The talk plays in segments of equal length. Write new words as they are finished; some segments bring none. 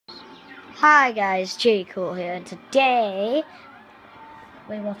Hi guys, J Cool here, and today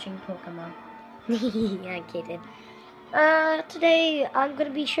we're watching Pokemon. I'm kidding. Today I'm gonna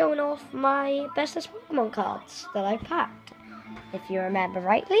be showing off my bestest Pokemon cards that I packed. If you remember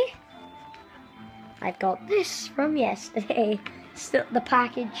rightly, I got this from yesterday. Still the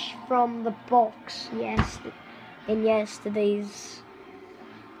package from the box in yesterday's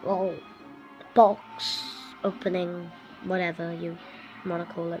box opening, whatever you wanna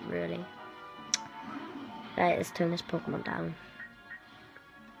call it, really. Right, let's turn this Pokemon down.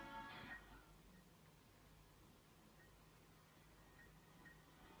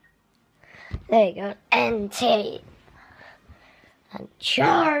 There you go. Entei. And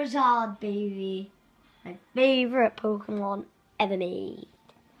Charizard, baby. My favorite Pokemon ever made.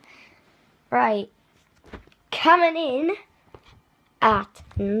 Right. Coming in at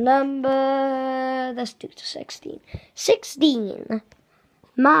number... Let's do 16. 16.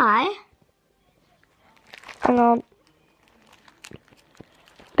 Hang on.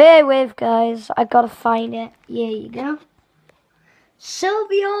 Bear with, guys. I gotta find it. Here you go.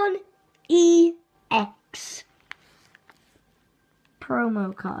 Sylveon EX.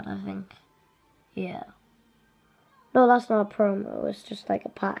 Promo card, I think. Yeah. No, that's not a promo. It's just like a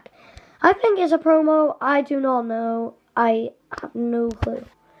pack. I think it's a promo. I do not know. I have no clue.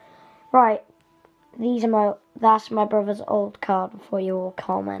 Right. That's my brother's old card before you all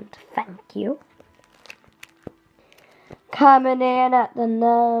comment. Thank you. Coming in at the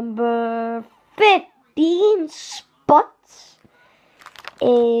number 15 spots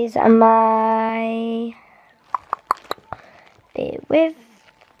is my... Bear with.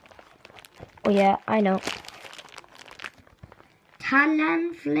 Oh yeah, I know.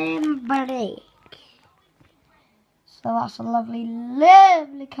 Talonflame Break. So that's a lovely,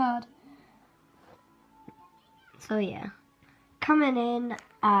 lovely card. So yeah. Coming in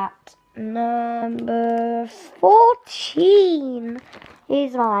at number 14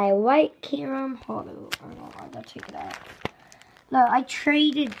 is my White Kyurem Holo. Oh, I gotta take it out. No, I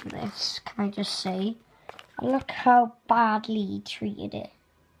traded for this, can I just say? Look how badly he treated it.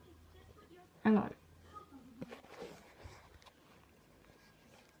 Hang on.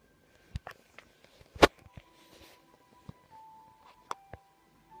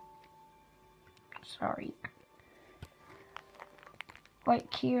 Sorry.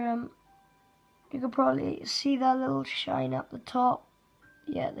 White Kyurem. You can probably see that little shine up the top.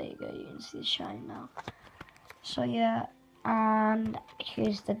 Yeah, there you go. You can see the shine now. So yeah, and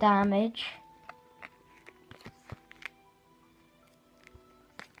here's the damage.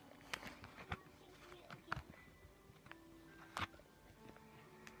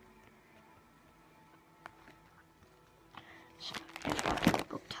 So if I can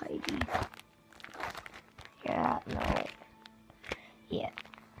go tidy. Yeah, no. Yeah.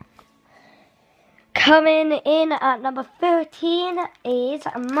 Coming in at number 13 is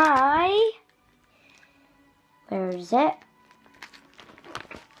my... Where is it?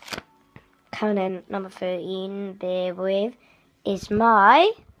 Coming in at number 13, bear with, is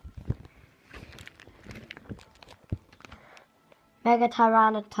my... Mega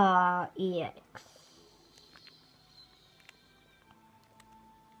Tyranitar EX.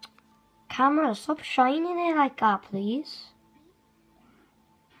 Camera, stop shining it like that, please.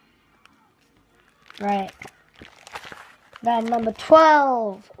 Right. Then number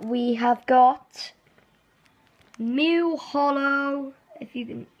 12, we have got Mew Holo. If you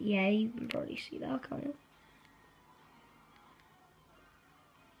can, yeah, you can probably see that, can't you?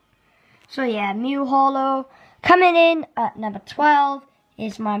 So yeah, Mew Holo. Coming in at number 12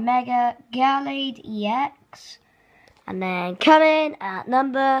 is my Mega Gallade EX. And then coming at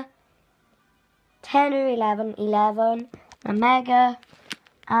number 10 or 11, my Mega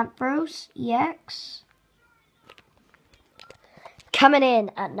Ampharos EX. Coming in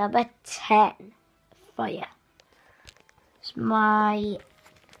at number 10 for you. It's my...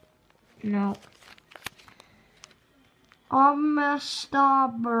 No. Star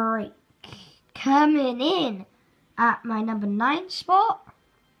Break. Coming in at my number 9 spot,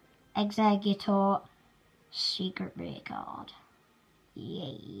 Executor Secret Rare card.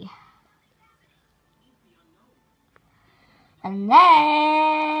 Yay. And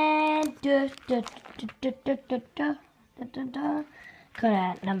then got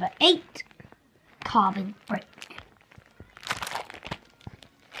at number 8, Carbon Break.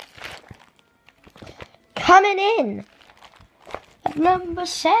 Coming in at number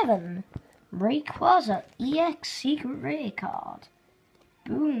 7, Rayquaza EX Secret Rare card.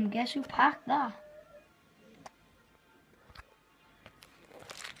 Boom, guess who packed that?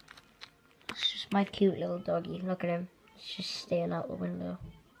 It's just my cute little doggy. Look at him. He's just staring out the window.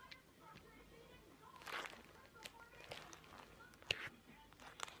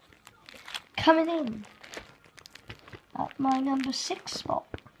 Coming in at my number 6 spot,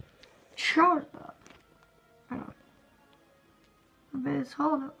 Charlotte. This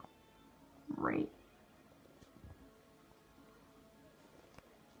hollow. Great.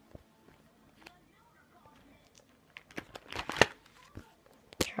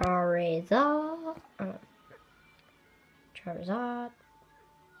 Charizard. Charizard.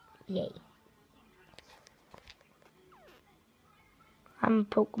 Yay. I'm a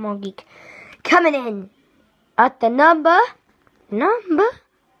Pokemon geek. Coming in at the number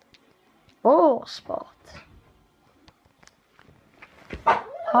 4 spot.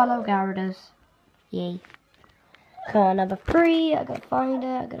 Hollow Gyarados. Yay. Number 3. I gotta find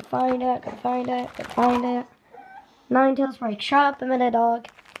it. Ninetales break. Shut up a minute, dog.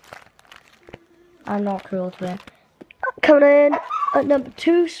 I'm not cruel to it. Coming in at number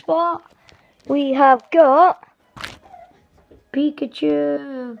 2 spot, we have got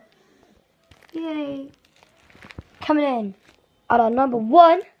Pikachu. Yay. Coming in at our number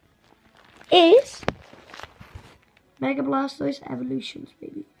 1 is Mega Blastoise Evolutions,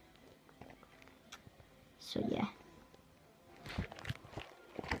 baby. So yeah.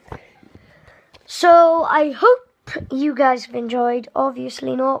 So I hope you guys have enjoyed.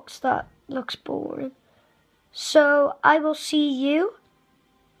 Obviously not, 'cause that looks boring. So I will see you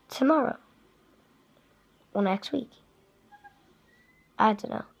tomorrow or next week. I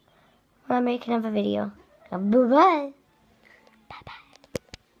don't know. When I make another video. Bye bye. Bye bye.